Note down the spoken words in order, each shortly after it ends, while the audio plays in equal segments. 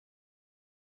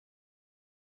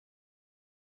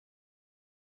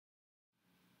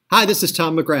Hi, this is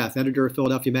Tom McGrath, editor of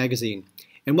Philadelphia Magazine,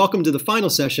 and welcome to the final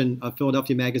session of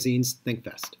Philadelphia Magazine's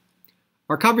ThinkFest.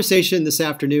 Our conversation this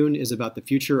afternoon is about the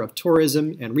future of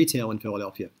tourism and retail in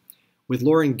Philadelphia, with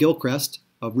Lauren Gilchrist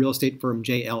of real estate firm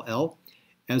JLL,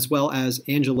 as well as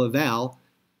Angela Val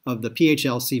of the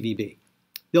PHL CVB.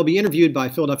 They'll be interviewed by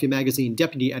Philadelphia Magazine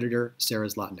deputy editor Sarah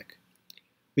Zlotnick.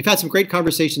 We've had some great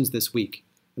conversations this week,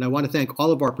 and I want to thank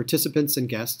all of our participants and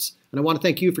guests, and I want to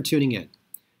thank you for tuning in.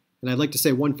 And I'd like to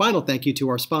say one final thank you to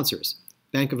our sponsors,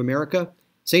 Bank of America,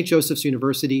 St. Joseph's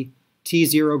University,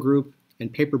 T0 Group,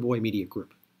 and Paperboy Media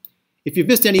Group. If you've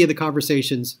missed any of the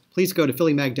conversations, please go to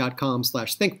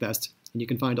phillymag.com/thinkfest, and you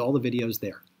can find all the videos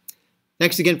there.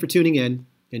 Thanks again for tuning in.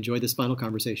 Enjoy this final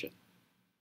conversation.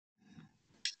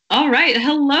 All right.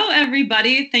 Hello,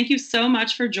 everybody. Thank you so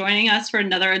much for joining us for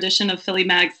another edition of Philly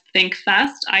Mag's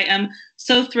ThinkFest. I am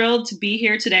so thrilled to be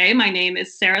here today. My name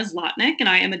is Sarah Zlotnick, and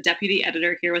I am a deputy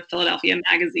editor here with Philadelphia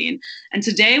Magazine. And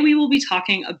today we will be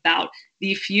talking about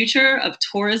the future of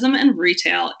tourism and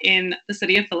retail in the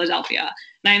city of Philadelphia.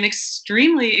 And I am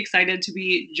extremely excited to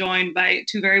be joined by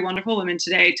two very wonderful women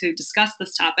today to discuss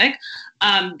this topic.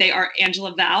 They are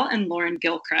Angela Val and Lauren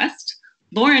Gilchrist.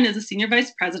 Lauren is a senior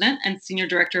vice president and senior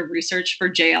director of research for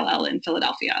JLL in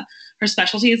Philadelphia. Her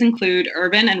specialties include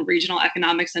urban and regional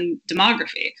economics and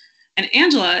demography. And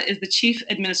Angela is the chief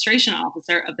administration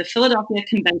officer of the Philadelphia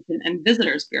Convention and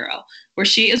Visitors Bureau, where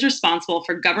she is responsible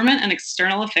for government and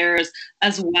external affairs,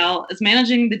 as well as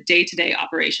managing the day-to-day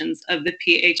operations of the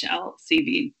PHL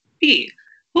CVB.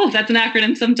 Oh, that's an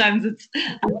acronym. Sometimes it's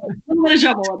a little bit of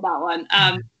trouble with that one.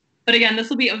 But again, this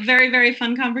will be a very, very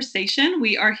fun conversation.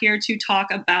 We are here to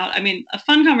talk about, a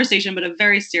fun conversation, but a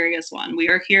very serious one. We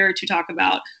are here to talk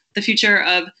about the future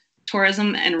of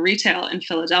tourism and retail in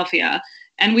Philadelphia.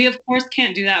 And we, of course,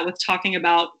 can't do that with talking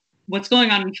about what's going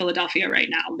on in Philadelphia right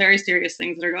now. Very serious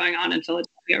things that are going on in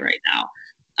Philadelphia right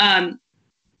now.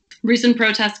 Recent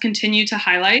protests continue to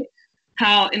highlight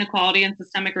how inequality and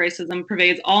systemic racism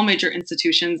pervades all major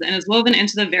institutions and is woven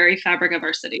into the very fabric of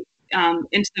our city,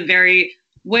 into the very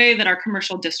way that our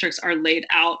commercial districts are laid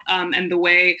out, and the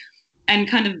way and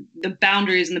kind of the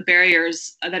boundaries and the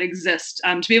barriers that exist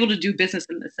to be able to do business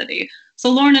in the city. So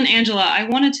Lauren and Angela, I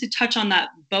wanted to touch on that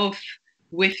both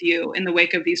with you in the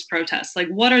wake of these protests. Like,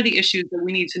 what are the issues that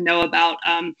we need to know about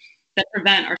that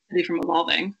prevent our city from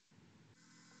evolving?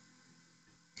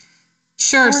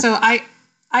 Sure. So I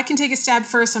can take a stab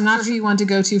first. I'm not sure who you want to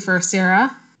go to first,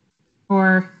 Sarah,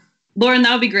 or Lauren.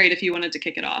 That would be great if you wanted to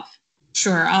kick it off.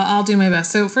 Sure, I'll do my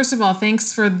best. So first of all,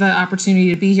 thanks for the opportunity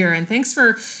to be here, and thanks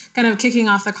for kind of kicking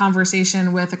off the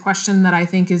conversation with a question that I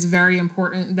think is very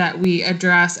important that we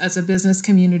address as a business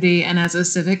community and as a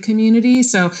civic community.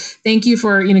 So thank you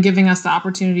for giving us the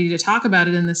opportunity to talk about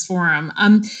it in this forum.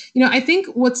 I think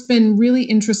what's been really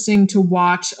interesting to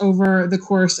watch over the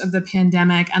course of the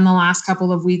pandemic and the last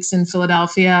couple of weeks in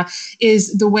Philadelphia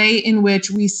is the way in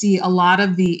which we see a lot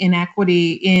of the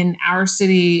inequity in our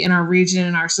city, in our region,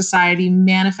 in our society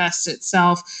manifest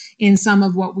itself in some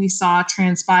of what we saw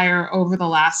transpire over the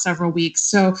last several weeks.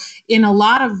 So in a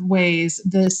lot of ways,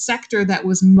 the sector that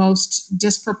was most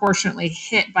disproportionately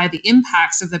hit by the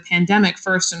impacts of the pandemic,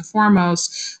 first and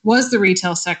foremost, was the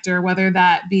retail sector, whether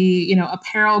that be,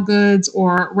 apparel goods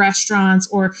or restaurants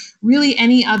or really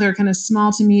any other kind of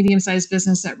small to medium-sized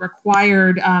business that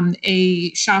required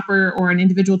a shopper or an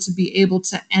individual to be able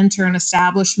to enter an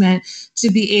establishment, to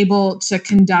be able to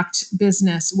conduct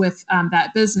business with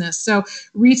that business. So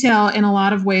retail in a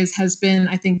lot of ways has been,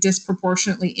 I think,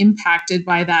 disproportionately impacted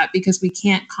by that because we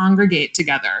can't congregate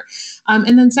together.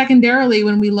 And then secondarily,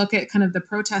 when we look at kind of the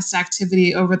protest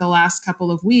activity over the last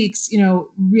couple of weeks,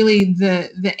 really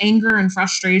the anger and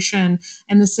frustration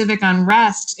and the civic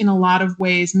unrest in a lot of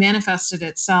ways manifested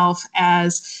itself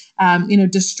as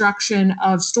destruction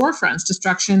of storefronts,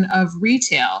 destruction of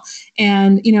retail.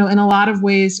 And, in a lot of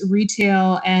ways,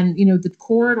 retail and, the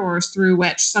corridors through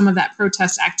which some of that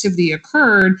protest activity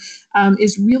occurred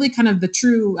is really kind of the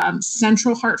true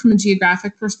central heart from a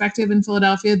geographic perspective in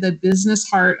Philadelphia, the business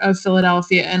heart of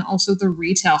Philadelphia, and also the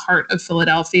retail heart of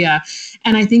Philadelphia.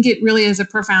 And I think it really is a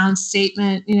profound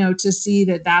statement, to see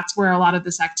that that's where a lot of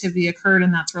this activity occurred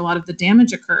and that's where a lot of the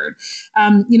damage occurred.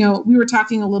 We were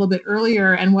talking a little bit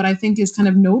earlier, and what I think is kind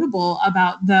of notable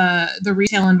about the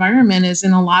retail environment is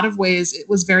in a lot of ways it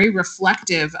was very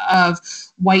reflective of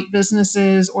white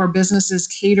businesses or businesses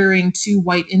catering to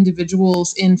white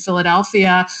individuals in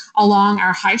Philadelphia along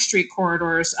our high street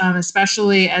corridors,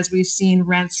 especially as we've seen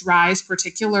rents rise,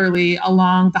 particularly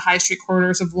along the high street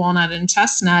corridors of Walnut and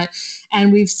Chestnut.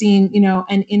 And we've seen,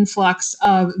 an influx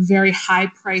of very high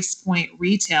price point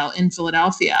retail in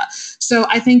Philadelphia. So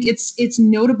I think it's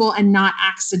notable and not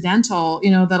accidental,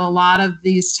 that a lot of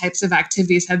these types of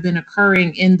activities have been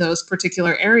occurring in those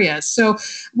particular areas. So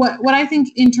what I think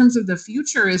in terms of the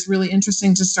future is really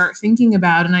interesting to start thinking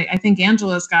about, and I think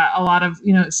Angela's got a lot of,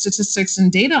 statistics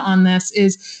and data on this,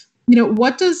 is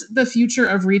what does the future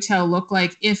of retail look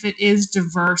like if it is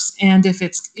diverse and if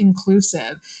it's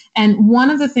inclusive? And one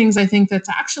of the things I think that's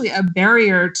actually a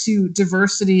barrier to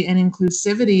diversity and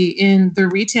inclusivity in the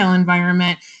retail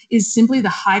environment is simply the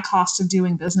high cost of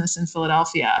doing business in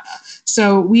Philadelphia.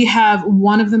 So we have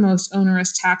one of the most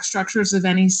onerous tax structures of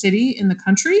any city in the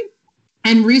country.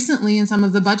 And recently, in some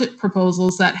of the budget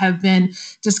proposals that have been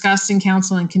discussed in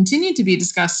council and continue to be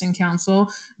discussed in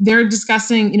council, they're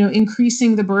discussing,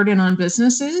 increasing the burden on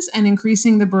businesses and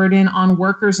increasing the burden on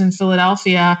workers in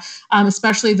Philadelphia,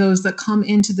 especially those that come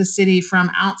into the city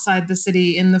from outside the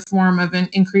city in the form of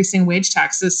increasing wage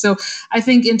taxes. So I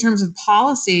think in terms of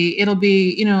policy, it'll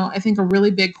be, I think a really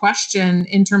big question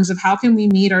in terms of how can we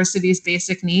meet our city's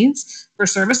basic needs for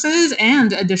services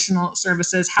and additional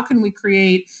services? How can we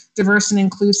create diverse and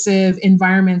inclusive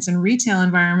environments and retail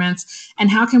environments?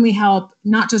 And how can we help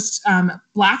not just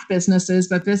Black businesses,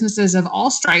 but businesses of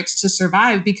all stripes to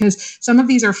survive? Because some of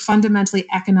these are fundamentally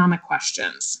economic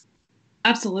questions.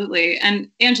 Absolutely.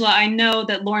 And Angela, I know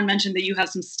that Lauren mentioned that you have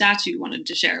some stats you wanted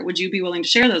to share. Would you be willing to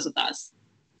share those with us?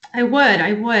 I would.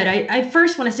 I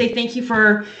first want to say thank you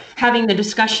for having the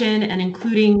discussion and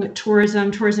including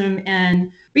tourism. Tourism and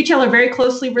retail are very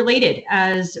closely related,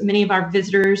 as many of our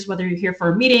visitors, whether you're here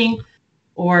for a meeting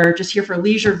or just here for a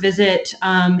leisure visit,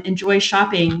 enjoy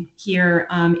shopping here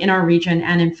in our region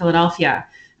and in Philadelphia.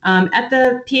 At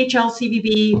the PHL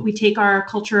CVB, we take our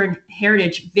culture and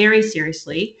heritage very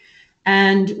seriously.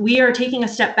 And we are taking a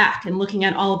step back and looking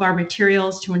at all of our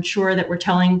materials to ensure that we're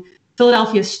telling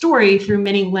Philadelphia's story through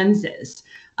many lenses,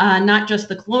 not just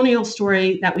the colonial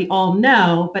story that we all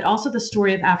know, but also the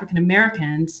story of African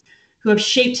Americans who have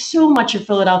shaped so much of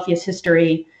Philadelphia's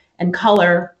history and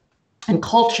color and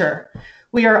culture.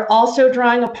 We are also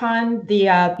drawing upon the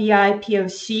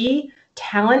BIPOC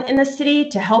talent in the city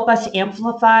to help us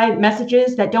amplify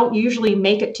messages that don't usually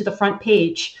make it to the front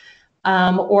page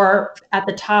or at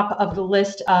the top of the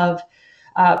list of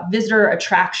visitor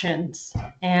attractions,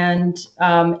 and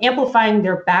amplifying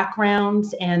their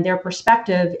backgrounds and their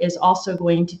perspective is also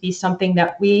going to be something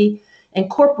that we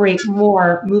incorporate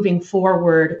more moving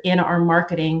forward in our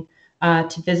marketing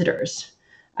to visitors.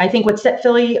 I think what set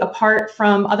Philly apart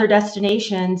from other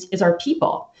destinations is our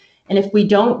people. And if we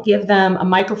don't give them a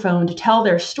microphone to tell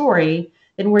their story,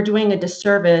 then we're doing a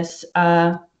disservice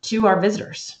to our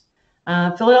visitors.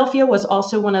 Philadelphia was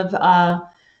also one of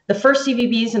the first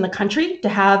CVBs in the country to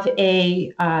have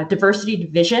a diversity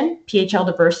division, PHL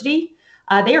Diversity.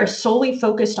 They are solely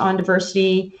focused on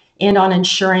diversity and on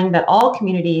ensuring that all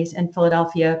communities in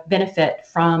Philadelphia benefit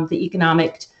from the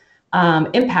economic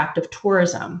impact of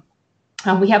tourism.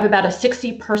 We have about a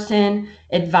 60-person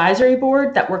advisory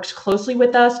board that works closely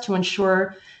with us to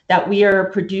ensure that we are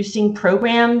producing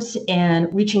programs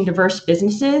and reaching diverse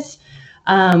businesses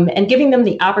and giving them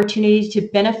the opportunity to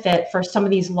benefit for some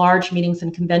of these large meetings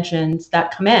and conventions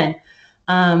that come in.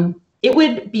 It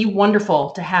would be wonderful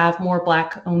to have more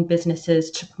Black-owned businesses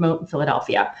to promote in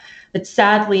Philadelphia. But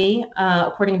sadly,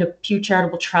 according to Pew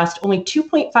Charitable Trust, only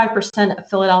 2.5% of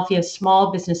Philadelphia's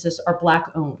small businesses are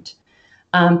Black-owned.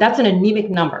 That's an anemic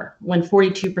number when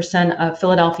 42% of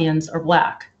Philadelphians are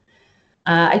Black.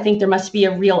 I think there must be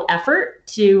a real effort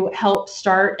to help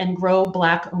start and grow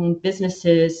Black-owned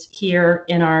businesses here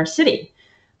in our city.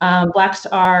 Blacks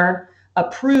are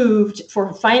approved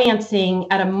for financing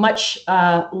at a much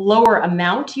lower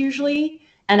amount usually,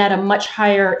 and at a much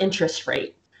higher interest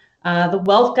rate. The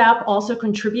wealth gap also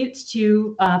contributes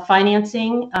to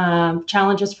financing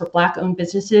challenges for Black-owned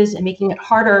businesses and making it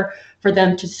harder for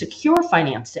them to secure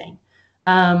financing.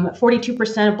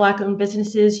 42% of Black-owned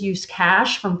businesses use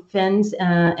cash from friends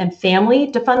and family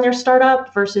to fund their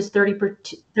startup versus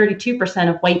 32%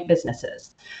 of white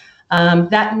businesses.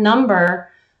 That number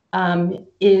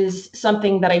is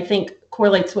something that I think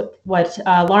correlates with what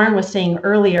Lauren was saying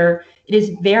earlier. It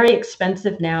is very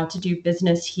expensive now to do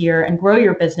business here and grow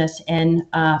your business in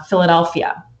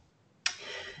Philadelphia.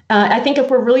 I think if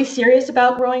we're really serious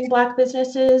about growing Black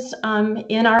businesses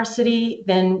in our city,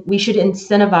 then we should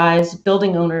incentivize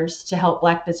building owners to help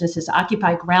Black businesses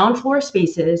occupy ground floor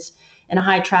spaces in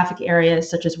high traffic areas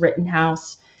such as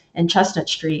Rittenhouse and Chestnut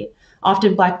Street.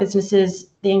 Often Black businesses,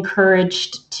 they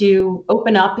encouraged to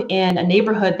open up in a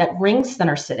neighborhood that rings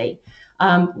Center City,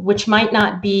 which might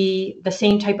not be the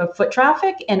same type of foot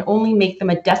traffic and only make them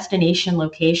a destination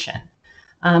location.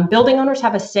 Building owners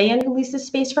have a say in who leases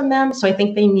space from them, so I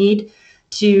think they need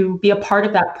to be a part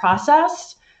of that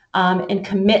process and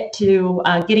commit to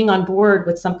getting on board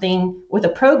with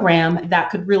a program that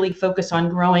could really focus on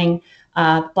growing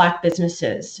Black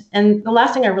businesses. And the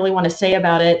last thing I really want to say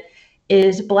about it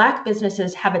is Black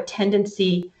businesses have a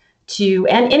tendency to,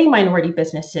 and any minority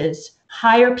businesses,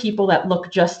 hire people that look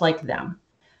just like them.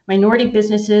 Minority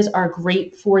businesses are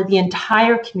great for the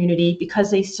entire community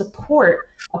because they support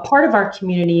a part of our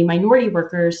community, minority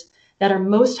workers, that are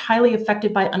most highly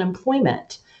affected by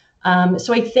unemployment.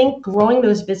 So I think growing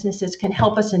those businesses can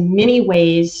help us in many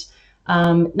ways,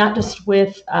 not just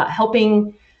with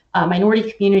helping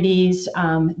minority communities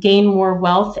gain more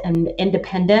wealth and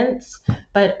independence,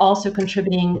 but also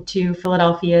contributing to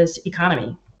Philadelphia's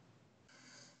economy.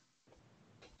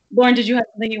 Lauren, did you have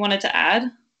something you wanted to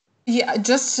add? Yeah,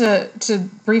 just to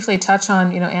briefly touch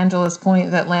on, Angela's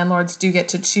point that landlords do get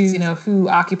to choose, who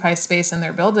occupies space in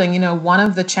their building. One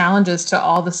of the challenges to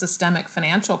all the systemic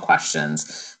financial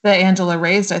questions that Angela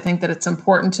raised, I think that it's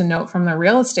important to note from the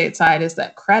real estate side, is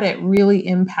that credit really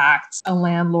impacts a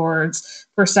landlord's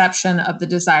perception of the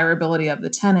desirability of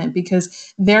the tenant,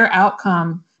 because their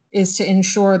outcome is to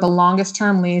ensure the longest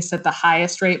term lease at the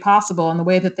highest rate possible. And the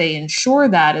way that they ensure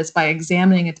that is by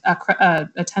examining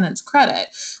a tenant's credit.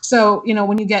 So,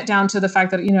 when you get down to the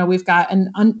fact that, we've got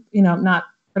not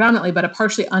predominantly, but a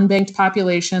partially unbanked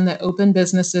population that open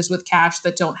businesses with cash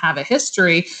that don't have a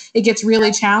history, it gets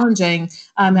really challenging.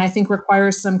 And I think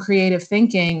requires some creative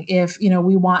thinking if,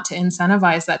 we want to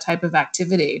incentivize that type of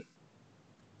activity.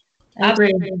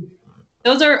 Absolutely.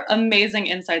 Those are amazing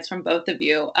insights from both of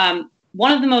you.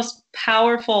 One of the most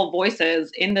powerful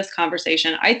voices in this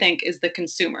conversation, I think, is the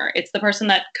consumer. It's the person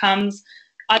that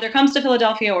either comes to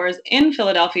Philadelphia or is in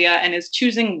Philadelphia and is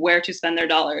choosing where to spend their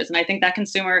dollars. And I think that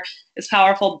consumer is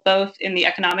powerful both in the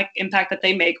economic impact that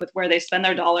they make with where they spend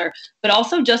their dollar, but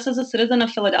also just as a citizen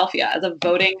of Philadelphia, as a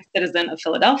voting citizen of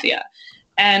Philadelphia.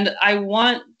 And I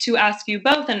want to ask you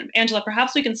both, and Angela,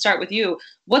 perhaps we can start with you.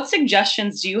 What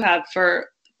suggestions do you have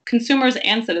for consumers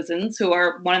and citizens who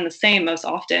are one and the same most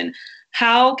often?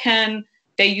 How can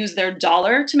they use their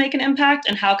dollar to make an impact,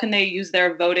 and how can they use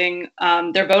their voting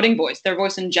voice, their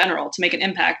voice in general, to make an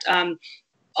impact on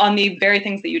the very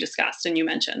things that you discussed and you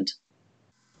mentioned?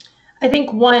 I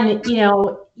think one,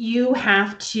 you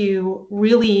have to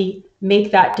really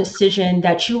make that decision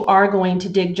that you are going to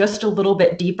dig just a little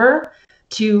bit deeper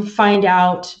to find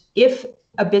out if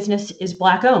a business is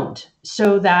Black owned,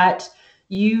 so that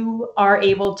you are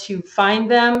able to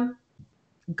find them,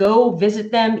 go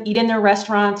visit them, eat in their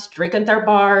restaurants, drink at their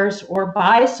bars, or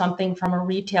buy something from a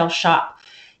retail shop.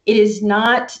 It is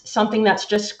not something that's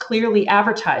just clearly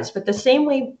advertised, but the same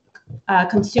way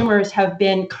consumers have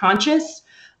been conscious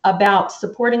about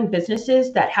supporting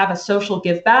businesses that have a social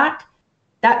give back,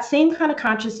 that same kind of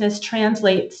consciousness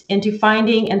translates into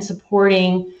finding and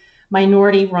supporting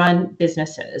minority run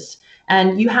businesses.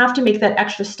 And you have to make that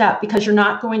extra step because you're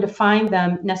not going to find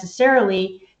them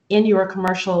necessarily in your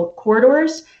commercial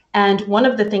corridors. And one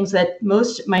of the things that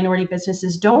most minority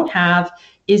businesses don't have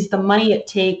is the money it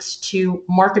takes to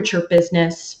market your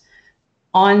business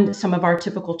on some of our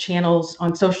typical channels,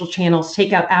 on social channels,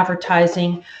 take out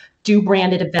advertising, do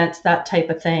branded events, that type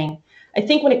of thing. I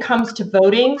think when it comes to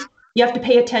voting, you have to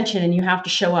pay attention and you have to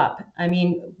show up. I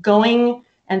mean, going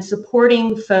and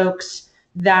supporting folks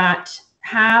that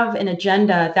have an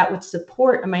agenda that would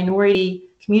support a minority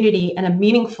community in a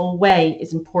meaningful way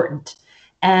is important.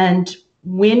 And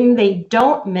when they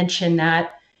don't mention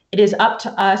that, it is up to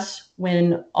us,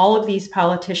 when all of these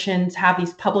politicians have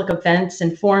these public events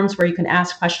and forums where you can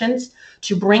ask questions,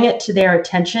 to bring it to their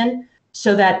attention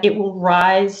so that it will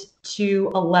rise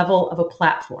to a level of a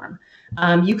platform.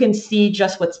 You can see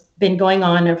just what's been going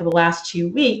on over the last 2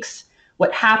 weeks,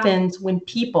 what happens when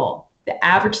people, the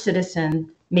average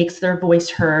citizen, makes their voice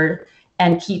heard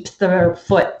and keeps their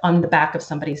foot on the back of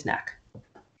somebody's neck.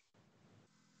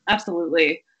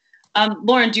 Absolutely.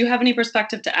 Lauren, do you have any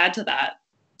perspective to add to that?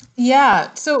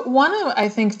 Yeah. So one of, I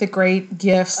think, the great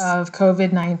gifts of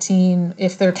COVID-19,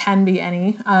 if there can be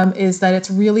any, is that it's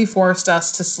really forced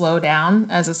us to slow down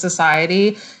as a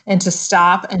society and to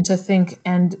stop and to think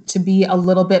and to be a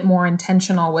little bit more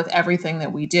intentional with everything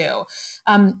that we do.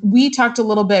 We talked a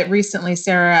little bit recently,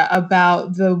 Sarah,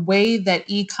 about the way that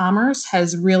e-commerce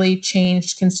has really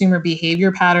changed consumer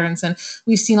behavior patterns. And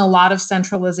we've seen a lot of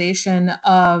centralization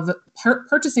of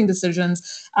purchasing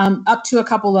decisions up to a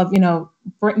couple of,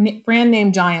 brand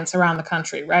name giants around the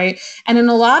country, right? And in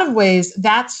a lot of ways,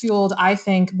 that's fueled, I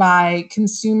think, by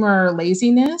consumer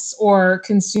laziness or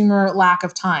consumer lack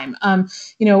of time.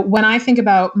 When I think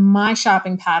about my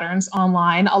shopping patterns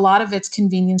online, a lot of it's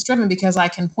convenience driven because I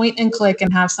can point and click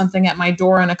and have something at my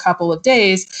door in a couple of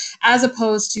days, as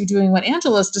opposed to doing what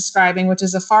Angela's describing, which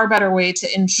is a far better way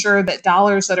to ensure that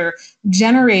dollars that are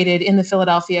generated in the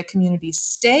Philadelphia community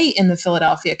stay in the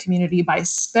Philadelphia community by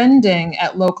spending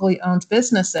at locally owned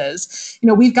businesses.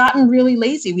 We've gotten really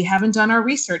lazy. We haven't done our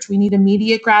research. We need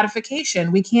immediate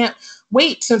gratification. We can't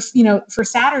wait to, for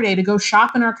Saturday to go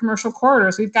shop in our commercial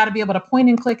corridors. We've got to be able to point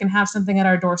and click and have something at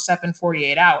our doorstep in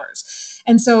 48 hours.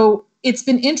 And so it's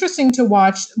been interesting to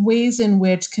watch ways in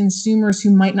which consumers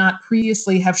who might not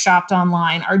previously have shopped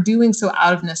online are doing so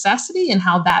out of necessity and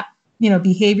how that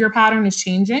behavior pattern is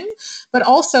changing. But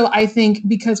also, I think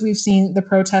because we've seen the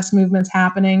protest movements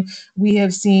happening, we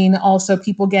have seen also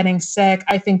people getting sick.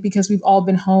 I think because we've all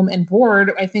been home and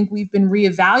bored, I think we've been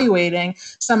reevaluating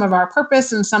some of our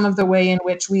purpose and some of the way in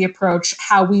which we approach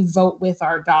how we vote with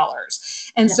our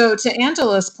dollars. And so to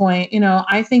Angela's point,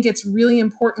 I think it's really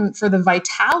important for the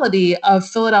vitality of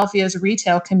Philadelphia's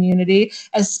retail community,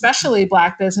 especially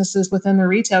Black businesses within the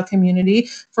retail community,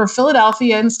 for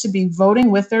Philadelphians to be voting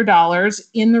with their dollars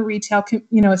in the retail,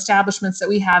 establishments that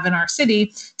we have in our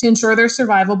city to ensure their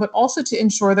survival, but also to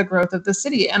ensure the growth of the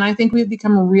city. And I think we've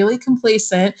become really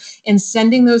complacent in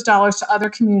sending those dollars to other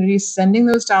communities, sending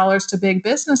those dollars to big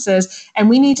businesses. And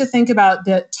we need to think about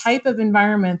the type of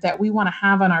environment that we want to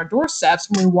have on our doorsteps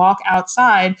when we walk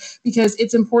outside, because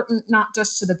it's important not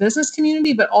just to the business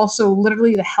community, but also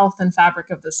literally the health and fabric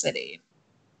of the city.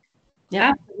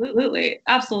 Yeah, absolutely.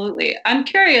 Absolutely. I'm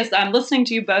curious, I'm listening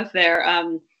to you both there.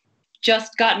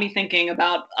 Just got me thinking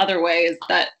about other ways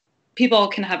that people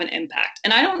can have an impact.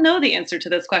 And I don't know the answer to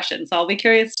this question, so I'll be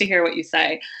curious to hear what you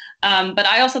say. But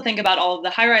I also think about all of the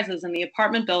high rises and the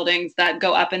apartment buildings that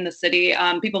go up in the city,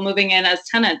 people moving in as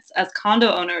tenants, as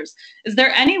condo owners. Is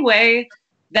there any way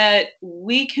that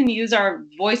we can use our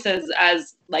voices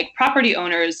as property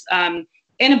owners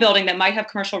in a building that might have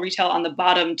commercial retail on the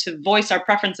bottom to voice our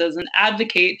preferences and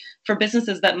advocate for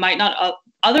businesses that might not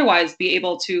otherwise be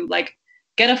able to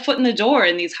get a foot in the door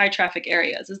in these high traffic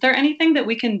areas? Is there anything that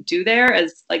we can do there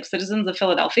as citizens of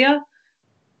Philadelphia?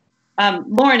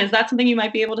 Lauren, is that something you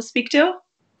might be able to speak to?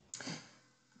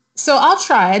 So I'll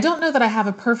try. I don't know that I have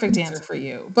a perfect answer for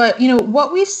you, but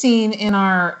what we've seen in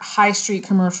our high street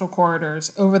commercial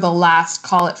corridors over the last,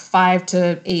 call it 5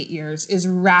 to 8 years, is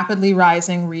rapidly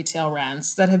rising retail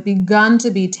rents that have begun to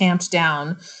be tamped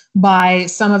down by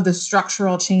some of the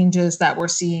structural changes that we're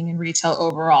seeing in retail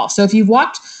overall. So if you've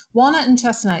walked Walnut and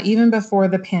Chestnut, even before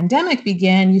the pandemic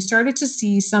began, you started to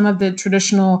see some of the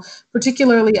traditional,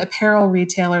 particularly apparel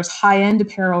retailers, high-end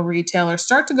apparel retailers,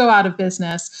 start to go out of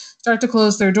business, start to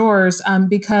close their doors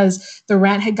because the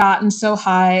rent had gotten so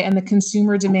high and the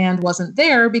consumer demand wasn't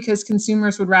there, because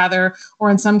consumers would rather, or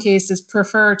in some cases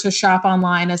prefer, to shop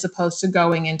online as opposed to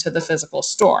going into the physical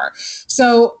store.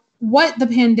 So what the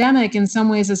pandemic in some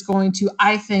ways is going to,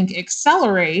 I think,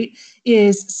 accelerate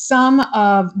is some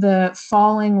of the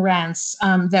falling rents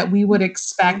that we would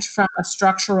expect from a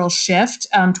structural shift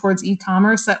towards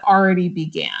e-commerce that already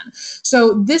began.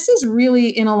 So this is really,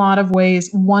 in a lot of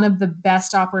ways, one of the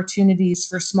best opportunities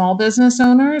for small business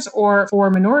owners or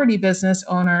for minority business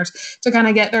owners to kind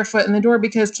of get their foot in the door,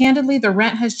 because candidly, the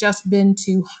rent has just been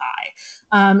too high.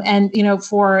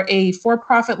 For a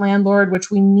for-profit landlord,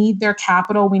 which we need their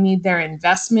capital, we need their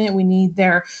investment, we need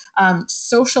their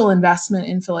social investment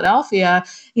in Philadelphia,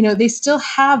 they still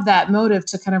have that motive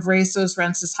to kind of raise those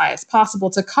rents as high as possible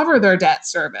to cover their debt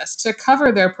service, to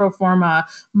cover their pro forma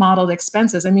modeled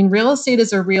expenses. I mean, real estate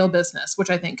is a real business, which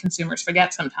I think consumers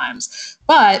forget sometimes.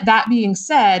 But that being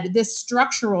said, this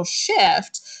structural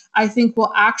shift, I think,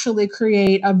 will actually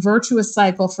create a virtuous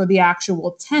cycle for the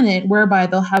actual tenant, whereby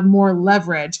they'll have more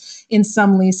leverage in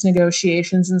some lease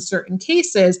negotiations in certain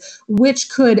cases, which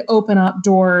could open up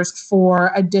doors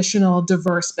for additional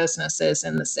diverse businesses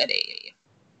in the city.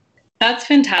 That's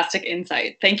fantastic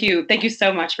insight. Thank you. Thank you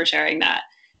so much for sharing that.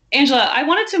 Angela, I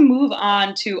wanted to move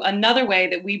on to another way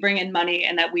that we bring in money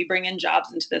and that we bring in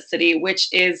jobs into the city, which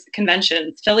is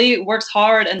conventions. Philly works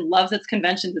hard and loves its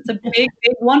conventions. It's a big,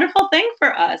 big, wonderful thing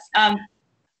for us.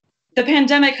 The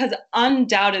pandemic has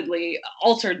undoubtedly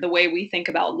altered the way we think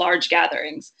about large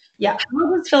gatherings. Yeah.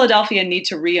 How does Philadelphia need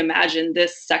to reimagine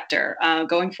this sector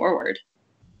going forward?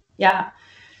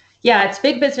 Yeah, it's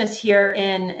big business here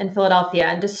in Philadelphia.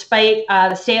 And despite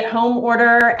the stay-at-home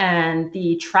order and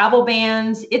the travel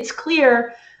bans, it's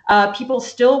clear people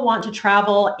still want to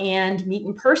travel and meet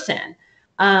in person.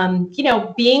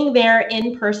 Being there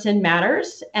in person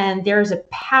matters, and there's a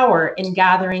power in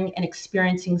gathering and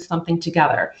experiencing something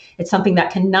together. It's something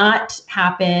that cannot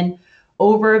happen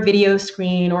over a video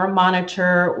screen or a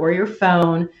monitor or your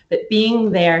phone, but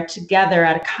being there together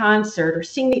at a concert or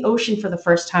seeing the ocean for the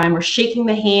first time or shaking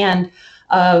the hand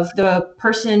of the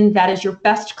person that is your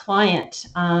best client.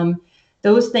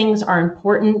 Those things are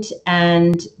important.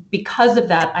 And because of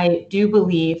that, I do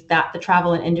believe that the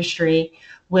travel industry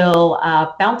will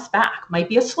bounce back. Might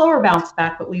be a slower bounce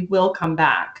back, but we will come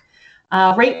back.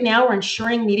 Right now, we're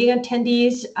ensuring meeting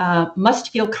attendees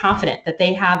must feel confident that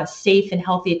they have a safe and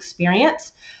healthy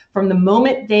experience from the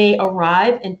moment they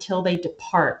arrive until they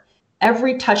depart.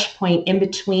 Every touch point in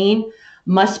between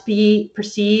must be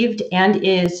perceived and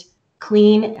is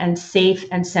clean and safe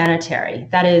and sanitary.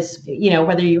 That is,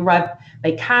 whether you arrive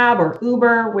by cab or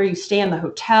Uber, where you stay in the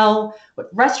hotel, what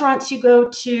restaurants you go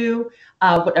to,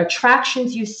 what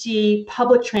attractions you see,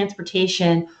 public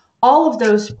transportation. All of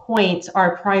those points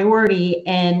are a priority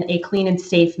in a clean and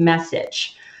safe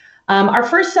message. Our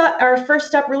first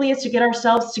step really is to get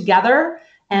ourselves together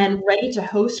and ready to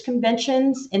host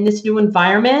conventions in this new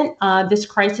environment. This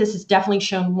crisis has definitely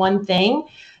shown one thing,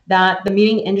 that the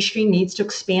meeting industry needs to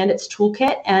expand its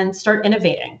toolkit and start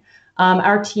innovating.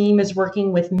 Our team is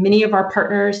working with many of our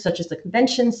partners, such as the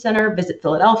Convention Center, Visit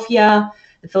Philadelphia,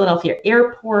 the Philadelphia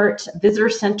Airport, Visitor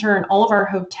Center, and all of our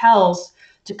hotels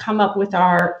to come up with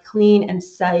our clean and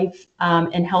safe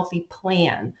and healthy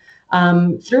plan.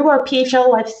 Through our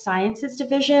PHL Life Sciences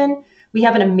division, we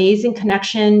have an amazing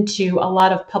connection to a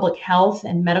lot of public health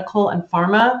and medical and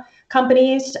pharma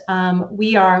companies.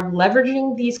 We are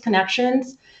leveraging these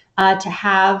connections to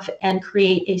have and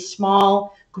create a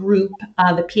small group,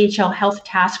 the PHL Health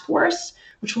Task Force,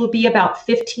 which will be about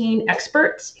 15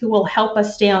 experts who will help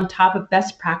us stay on top of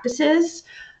best practices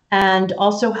and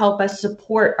also help us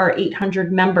support our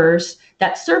 800 members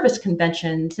that service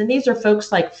conventions. And these are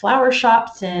folks like flower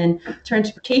shops and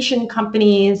transportation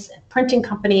companies, printing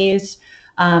companies,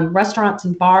 restaurants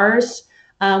and bars.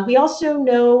 We also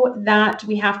know that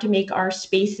we have to make our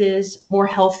spaces more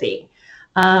healthy.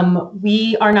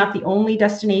 We are not the only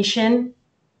destination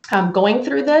going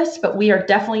through this, but we are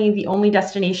definitely the only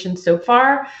destination so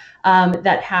far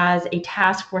that has a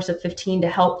task force of 15 to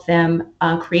help them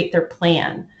create their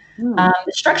plan.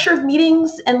 The structure of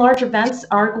meetings and large events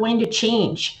are going to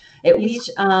change, at least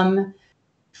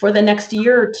for the next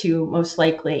year or two, most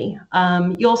likely.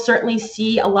 You'll certainly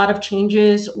see a lot of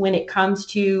changes when it comes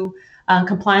to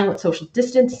complying with social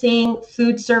distancing.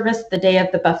 Food service the day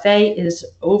of the buffet is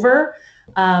over.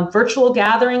 Virtual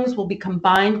gatherings will be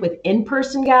combined with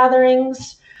in-person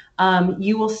gatherings.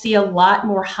 You will see a lot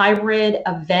more hybrid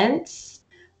events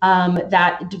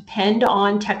that depend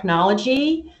on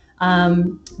technology.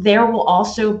 There will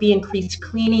also be increased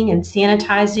cleaning and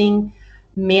sanitizing,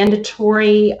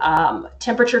 mandatory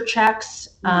temperature checks,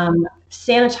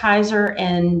 sanitizer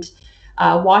and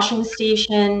washing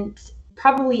stations,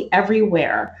 probably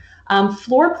everywhere.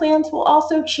 Floor plans will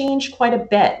also change quite a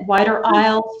bit. Wider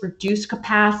aisles, reduced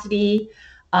capacity,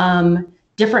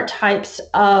 different types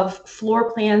of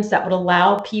floor plans that would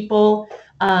allow people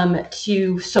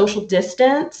to social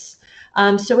distance.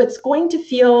 So it's going to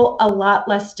feel a lot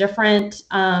less different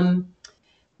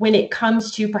when it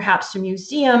comes to perhaps a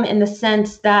museum, in the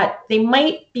sense that they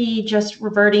might be just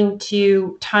reverting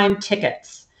to time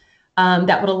tickets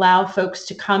that would allow folks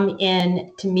to come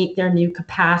in to meet their new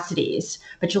capacities.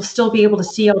 But you'll still be able to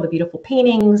see all the beautiful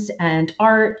paintings and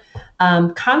art.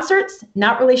 Concerts,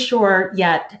 not really sure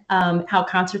yet how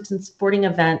concerts and sporting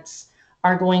events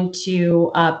are going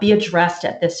to be addressed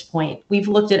at this point. We've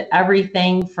looked at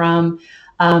everything from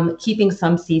keeping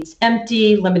some seats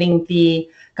empty, limiting the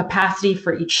capacity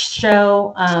for each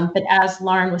show. But as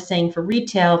Lauren was saying, for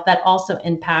retail, that also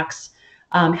impacts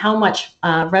how much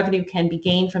revenue can be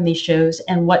gained from these shows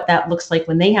and what that looks like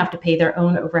when they have to pay their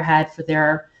own overhead for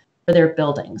their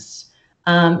buildings.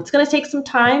 It's going to take some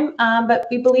time, but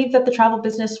we believe that the travel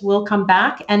business will come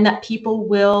back and that people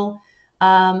will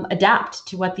adapt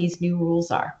to what these new rules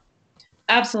are.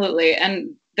 Absolutely.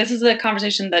 And this is a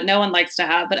conversation that no one likes to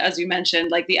have, but as you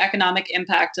mentioned, like the economic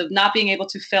impact of not being able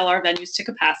to fill our venues to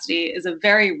capacity is a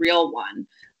very real one.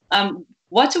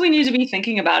 What do we need to be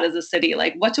thinking about as a city?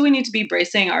 Like, what do we need to be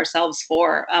bracing ourselves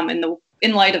for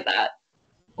in light of that?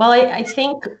 Well, I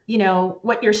think,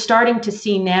 what you're starting to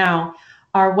see now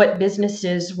are what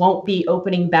businesses won't be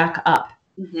opening back up.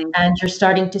 Mm-hmm. And you're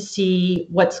starting to see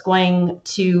what's going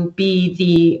to be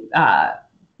the,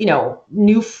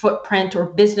 new footprint or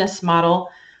business model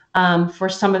for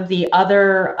some of the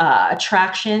other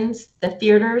attractions. The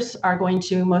theaters are going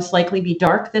to most likely be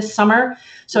dark this summer.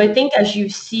 So I think as you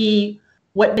see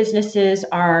what businesses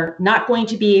are not going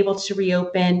to be able to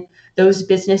reopen, those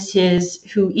businesses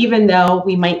who, even though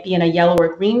we might be in a yellow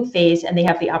or green phase and they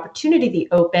have the opportunity to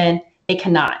open, they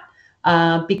cannot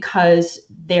because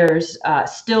there's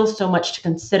still so much to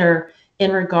consider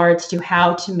in regards to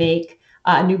how to make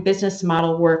a new business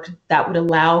model work that would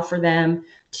allow for them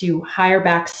to hire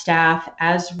back staff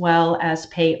as well as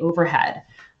pay overhead.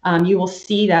 You will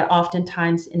see that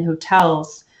oftentimes in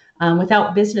hotels,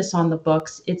 without business on the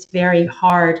books, it's very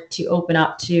hard to open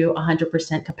up to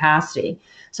 100% capacity.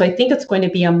 So I think it's going to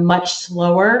be a much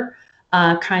slower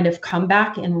kind of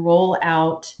comeback and roll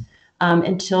out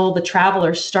until the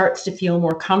traveler starts to feel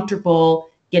more comfortable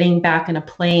getting back in a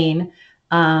plane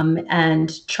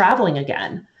and traveling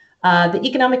again. The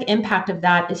economic impact of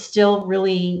that is still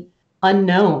really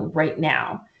unknown right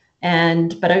now.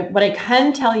 But what I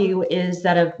can tell you is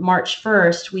that of March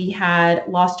 1st, we had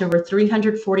lost over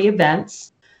 340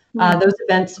 events. Those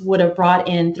events would have brought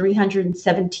in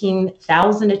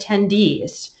 317,000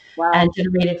 attendees. Wow. And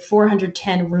generated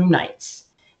 410 room nights.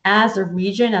 As a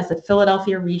region, as the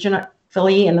Philadelphia region,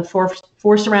 Philly and the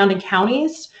four surrounding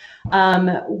counties,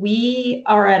 we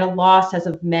are at a loss as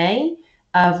of May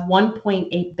of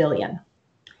 $1.8 billion.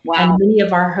 Wow. And many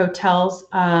of our hotels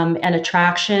and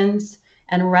attractions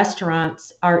and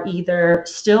restaurants are either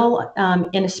still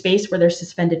in a space where they're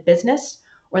suspended business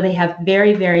or they have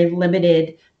very, very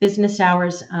limited business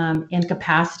hours and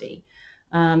capacity.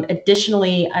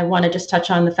 Additionally, I want to just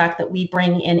touch on the fact that we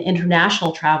bring in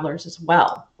international travelers as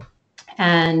well.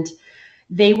 And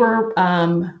they were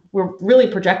really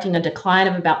projecting a decline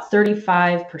of about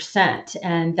 35%.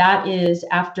 And that is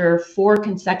after 4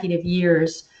 consecutive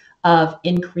years of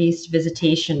increased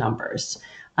visitation numbers.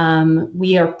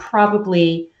 We are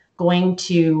probably going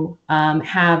to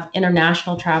have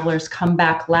international travelers come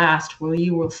back last, where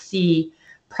you will see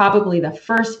probably the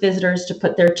first visitors to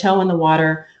put their toe in the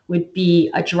water would be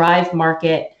a drive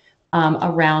market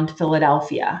around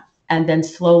Philadelphia. And then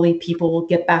slowly people will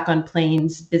get back on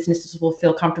planes. Businesses will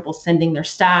feel comfortable sending their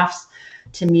staffs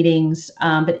to meetings.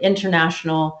 But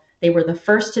international, they were the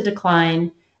first to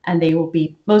decline, and they will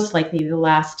be most likely the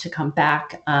last to come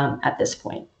back at this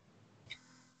point.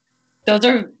 Those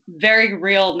are very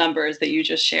real numbers that you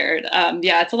just shared.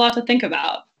 Yeah, it's a lot to think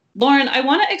about. Lauren, I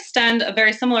want to extend a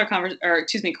very similar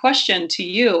question to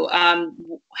you.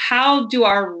 How do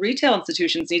our retail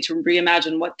institutions need to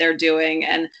reimagine what they're doing,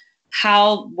 and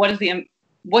what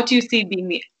do you see being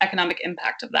the economic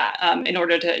impact of that in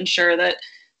order to ensure that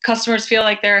customers feel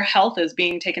like their health is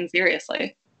being taken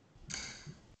seriously?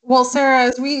 Well, Sarah,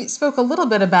 as we spoke a little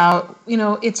bit about,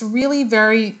 it's really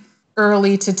very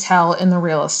early to tell in the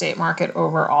real estate market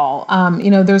overall.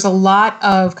 There's a lot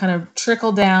of kind of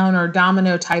trickle down or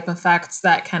domino type effects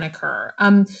that can occur.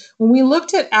 When we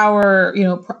looked at our,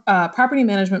 property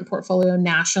management portfolio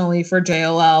nationally for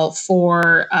JLL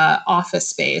for office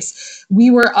space,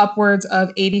 we were upwards of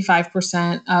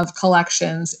 85% of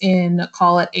collections in,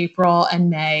 call it April and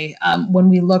May, when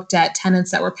we looked at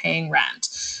tenants that were paying rent.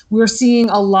 We're seeing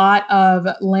a lot of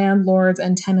landlords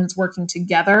and tenants working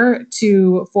together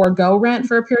to forego rent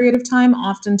for a period of time,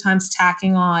 oftentimes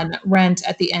tacking on rent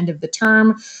at the end of the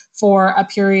term for a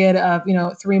period of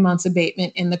 3 months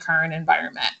abatement in the current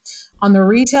environment. On the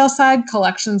retail side,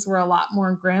 collections were a lot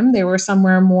more grim. They were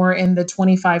somewhere more in the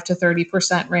 25 to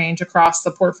 30% range across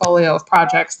the portfolio of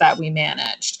projects that we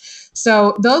managed.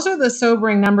 So those are the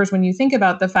sobering numbers when you think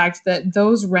about the fact that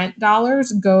those rent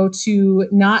dollars go to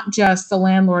not just the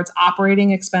landlord's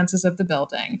operating expenses of the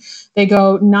building. They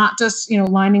go not just,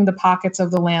 lining the pockets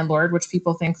of the landlord, which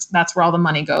people think that's where all the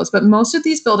money goes, but most of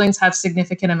these buildings have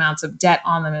significant amounts of debt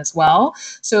on them as well.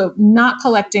 So not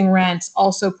collecting rent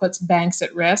also puts banks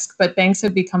at risk, but banks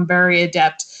have become very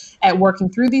adept at working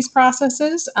through these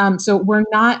processes. So we're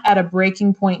not at a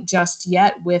breaking point just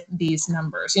yet with these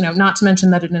numbers, not to mention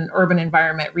that in an urban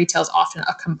environment, retail is often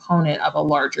a component of a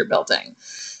larger building.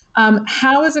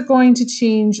 How is it going to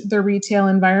change the retail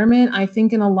environment? I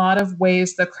think in a lot of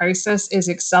ways, the crisis is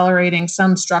accelerating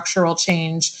some structural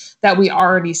change that we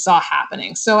already saw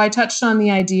happening. So I touched on the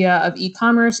idea of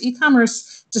e-commerce.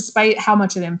 E-commerce, despite how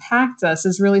much it impacts us,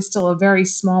 is really still a very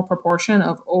small proportion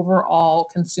of overall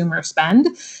consumer spend.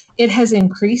 It has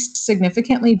increased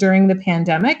significantly during the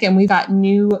pandemic, and we've got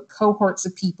new cohorts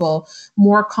of people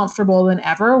more comfortable than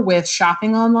ever with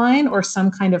shopping online or some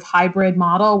kind of hybrid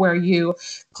model where you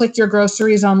click your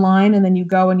groceries online and then you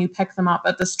go and you pick them up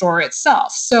at the store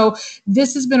itself. So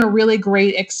this has been a really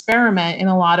great experiment in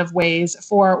a lot of ways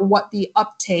for what the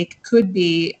uptake could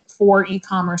be for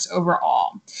e-commerce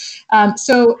overall.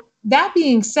 So that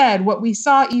being said, what we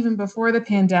saw even before the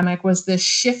pandemic was this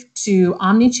shift to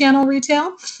omni-channel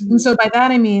retail. Mm-hmm. And so by that,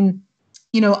 I mean,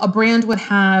 a brand would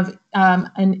have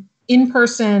an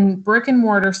in-person brick and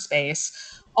mortar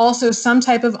space, also some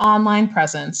type of online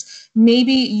presence.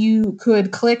 Maybe you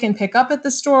could click and pick up at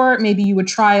the store. Maybe you would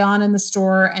try on in the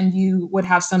store and you would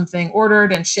have something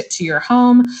ordered and shipped to your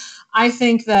home. I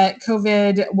think that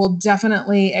COVID will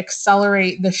definitely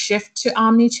accelerate the shift to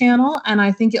omni-channel, and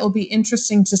I think it'll be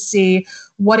interesting to see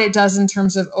what it does in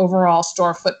terms of overall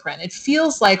store footprint. It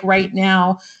feels like right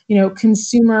now,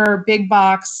 consumer big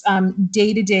box,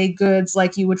 day-to-day goods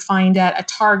like you would find at a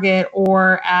Target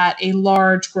or at a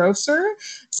large grocer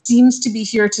seems to be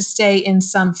here to stay in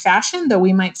some fashion, though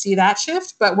we might see that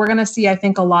shift. But we're going to see, I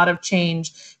think, a lot of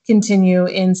change continue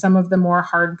in some of the more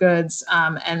hard goods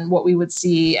and what we would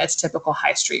see as typical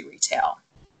high street retail.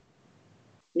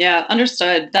 Yeah,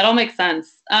 understood. That all makes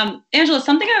sense. Angela,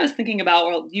 something I was thinking about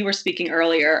while you were speaking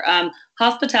earlier,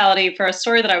 hospitality, for a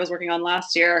story that I was working on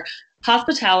last year,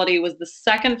 hospitality was the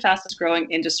second fastest growing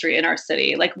industry in our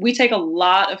city. Like, we take a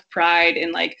lot of pride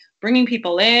in bringing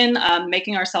people in,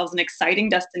 making ourselves an exciting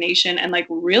destination, and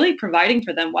really providing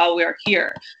for them while we are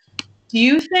here. Do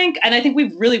you think, and I think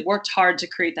we've really worked hard to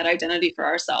create that identity for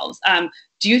ourselves,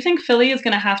 do you think Philly is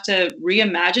going to have to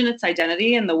reimagine its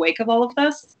identity in the wake of all of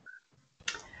this?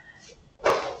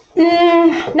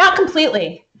 Not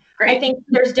completely. Great. I think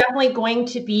there's definitely going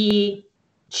to be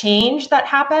change that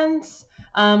happens.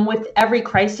 With every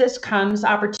crisis comes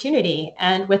opportunity,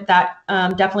 and with that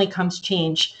definitely comes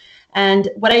change. And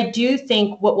what I do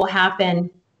think what will happen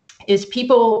is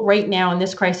people right now in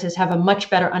this crisis have a much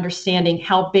better understanding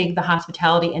how big the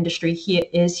hospitality industry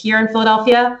is here in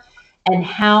Philadelphia and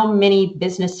how many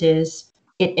businesses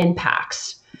it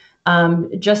impacts.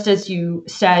 Just as you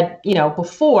said,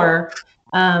 before,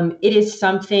 it is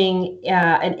something,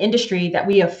 an industry that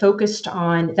we have focused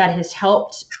on that has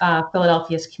helped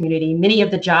Philadelphia's community. Many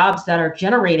of the jobs that are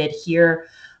generated here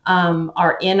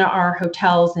are in our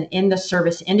hotels and in the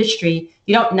service industry.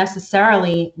 You don't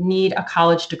necessarily need a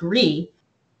college degree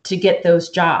to get those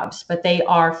jobs, but they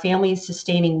are family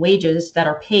sustaining wages that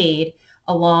are paid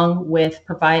along with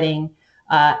providing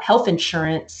health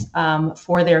insurance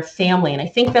for their family. And I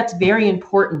think that's very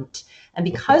important. And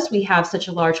because we have such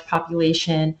a large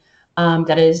population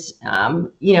that is,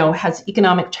 has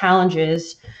economic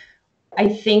challenges, I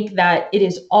think that it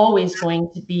is always going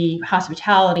to be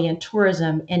hospitality and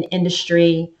tourism an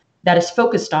industry that is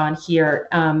focused on here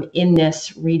in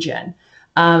this region.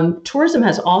 Tourism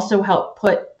has also helped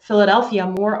put Philadelphia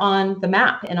more on the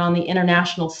map and on the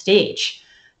international stage.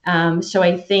 So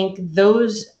I think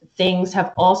those things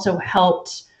have also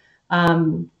helped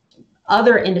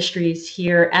other industries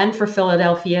here and for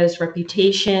Philadelphia's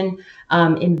reputation,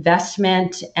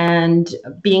 investment, and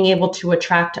being able to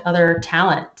attract other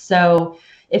talent. So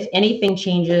if anything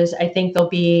changes, I think there'll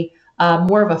be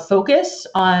more of a focus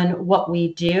on what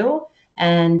we do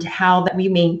and how that we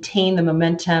maintain the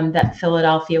momentum that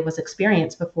Philadelphia was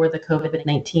experienced before the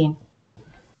COVID-19.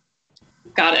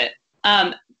 Got it.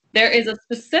 There is a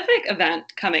specific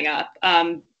event coming up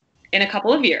in a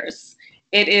couple of years.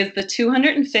 It is the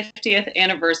 250th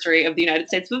anniversary of the United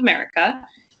States of America.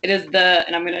 It is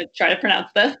and I'm going to try to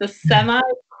pronounce this, the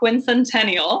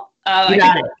semi-quincentennial. You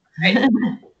got it.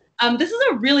 Right? This is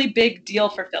a really big deal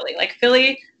for Philly.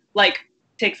 Philly,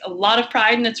 takes a lot of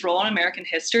pride in its role in American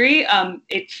history.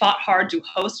 It fought hard to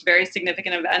host very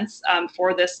significant events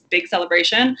for this big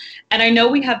celebration. And I know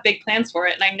we have big plans for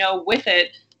it. And I know with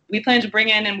it, we plan to bring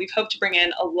in, and we've hoped to bring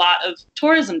in, a lot of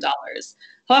tourism dollars.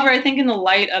 However, I think in the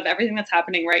light of everything that's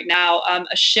happening right now,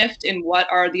 a shift in what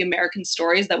are the American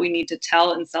stories that we need to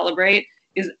tell and celebrate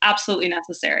is absolutely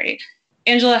necessary.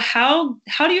 Angela, how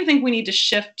do you think we need to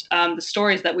shift the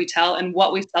stories that we tell and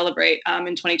what we celebrate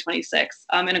in 2026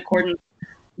 in accordance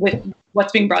with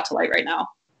what's being brought to light right now?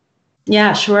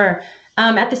 Yeah, sure.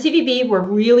 At the CVB, we're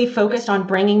really focused on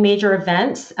bringing major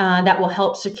events that will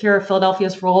help secure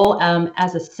Philadelphia's role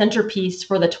as a centerpiece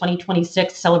for the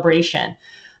 2026 celebration.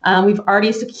 We've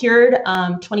already secured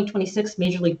 2026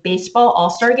 Major League Baseball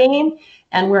All-Star Game,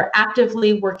 and we're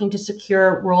actively working to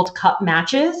secure World Cup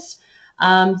matches.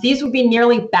 These would be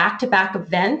nearly back-to-back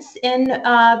events in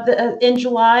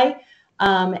July,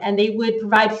 and they would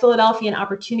provide Philadelphia an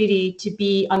opportunity to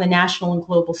be on the national and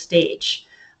global stage.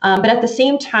 But at the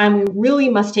same time, we really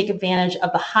must take advantage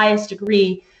of the highest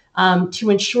degree to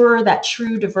ensure that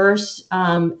true, diverse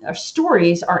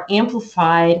stories are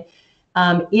amplified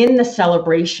in the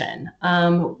celebration.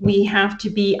 We have to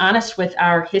be honest with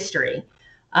our history,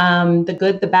 the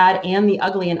good, the bad, and the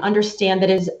ugly, and understand that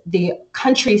is the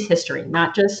country's history,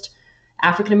 not just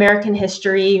African-American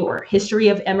history or history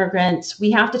of immigrants. We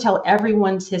have to tell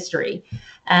everyone's history.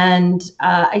 And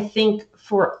I think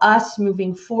for us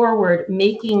moving forward,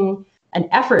 making an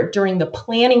effort during the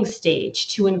planning stage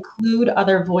to include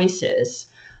other voices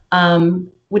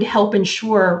would help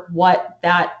ensure what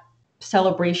that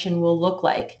celebration will look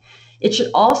like. It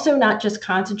should also not just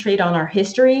concentrate on our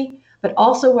history, but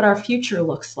also what our future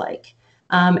looks like.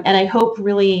 And I hope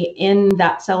really in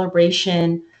that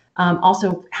celebration,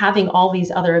 also having all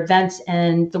these other events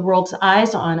and the world's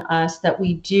eyes on us, that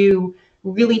we do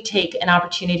really take an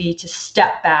opportunity to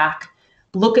step back,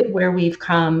 look at where we've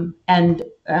come, and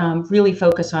really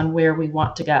focus on where we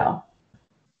want to go.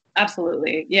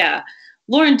 Absolutely. Yeah.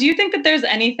 Lauren, do you think that there's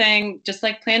anything, just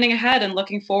like planning ahead and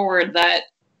looking forward, that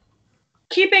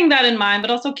keeping that in mind,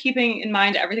 but also keeping in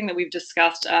mind everything that we've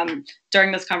discussed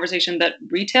during this conversation, that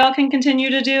retail can continue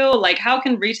to do? Like, how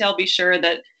can retail be sure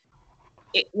that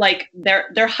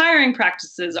their hiring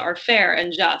practices are fair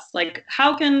and just? Like,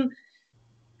 how can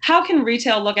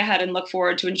retail look ahead and look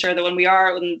forward to ensure that when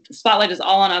the spotlight is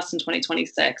all on us in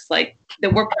 2026, like,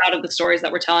 that we're proud of the stories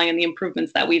that we're telling and the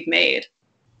improvements that we've made?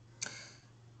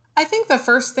 I think the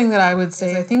first thing that I would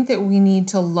say, I think that we need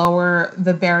to lower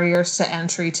the barriers to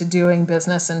entry to doing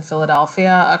business in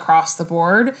Philadelphia across the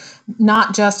board,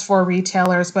 not just for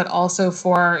retailers, but also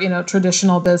for,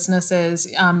 traditional businesses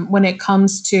when it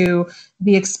comes to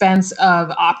the expense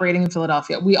of operating in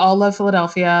Philadelphia. We all love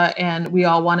Philadelphia and we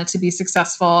all want it to be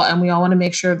successful and we all want to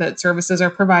make sure that services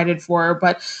are provided for.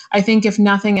 But I think if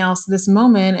nothing else, this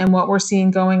moment and what we're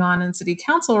seeing going on in City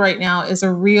Council right now is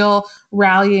a real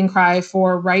rallying cry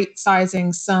for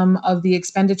right-sizing some of the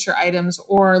expenditure items,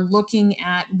 or looking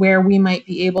at where we might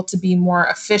be able to be more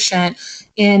efficient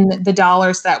in the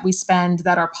dollars that we spend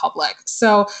that are public.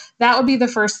 So that would be the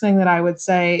first thing that I would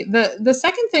say. The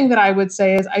second thing that I would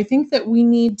say is I think that we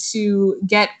need to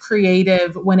get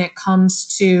creative when it comes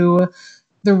to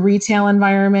the retail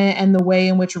environment and the way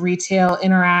in which retail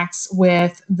interacts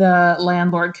with the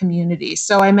landlord community.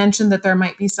 So I mentioned that there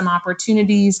might be some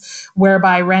opportunities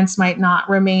whereby rents might not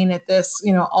remain at this,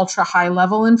 ultra high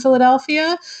level in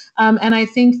Philadelphia. And I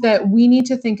think that we need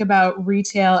to think about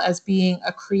retail as being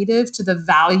accretive to the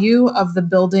value of the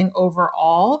building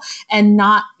overall, and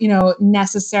not,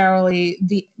 necessarily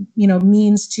the,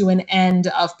 means to an end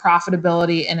of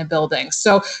profitability in a building.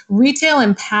 So retail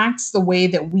impacts the way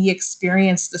that we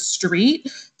experience the street,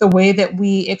 the way that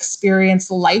we experience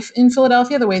life in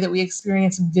Philadelphia, the way that we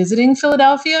experience visiting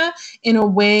Philadelphia, in a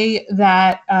way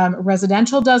that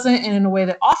residential doesn't, and in a way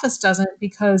that office doesn't,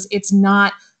 because it's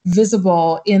not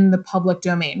visible in the public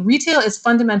domain. Retail is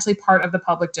fundamentally part of the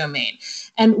public domain.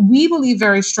 And we believe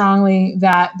very strongly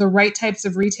that the right types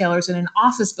of retailers in an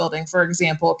office building, for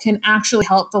example, can actually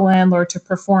help the landlord to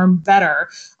perform better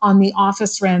on the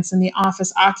office rents and the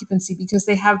office occupancy, because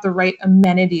they have the right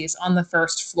amenities on the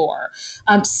first floor.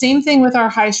 Same thing with our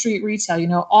high street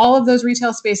retail. All of those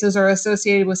retail spaces are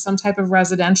associated with some type of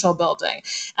residential building.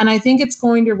 And I think it's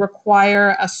going to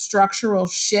require a structural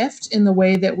shift in the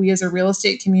way that we as a real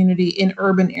estate community in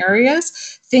urban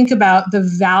areas think about the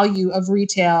value of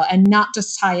retail and not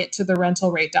just tie it to the rental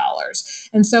rate dollars.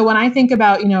 And so when I think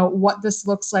about, what this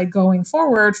looks like going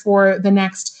forward for the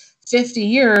next 50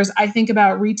 years, I think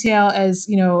about retail as,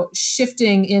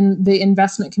 shifting in the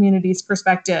investment community's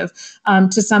perspective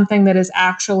to something that is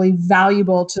actually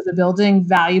valuable to the building,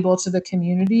 valuable to the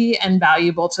community, and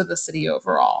valuable to the city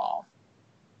overall.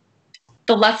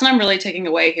 The lesson I'm really taking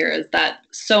away here is that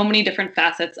so many different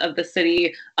facets of the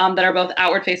city that are both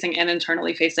outward facing and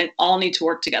internally facing all need to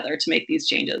work together to make these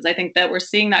changes. I think that we're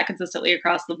seeing that consistently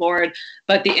across the board,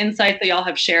 but the insights that y'all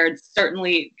have shared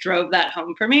certainly drove that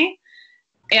home for me.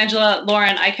 Angela,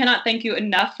 Lauren, I cannot thank you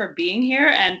enough for being here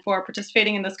and for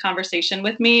participating in this conversation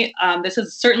with me. This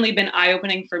has certainly been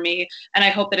eye-opening for me, and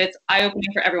I hope that it's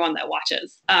eye-opening for everyone that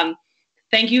watches.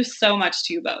 Thank you so much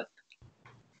to you both.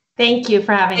 Thank you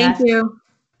for having us. Thank you.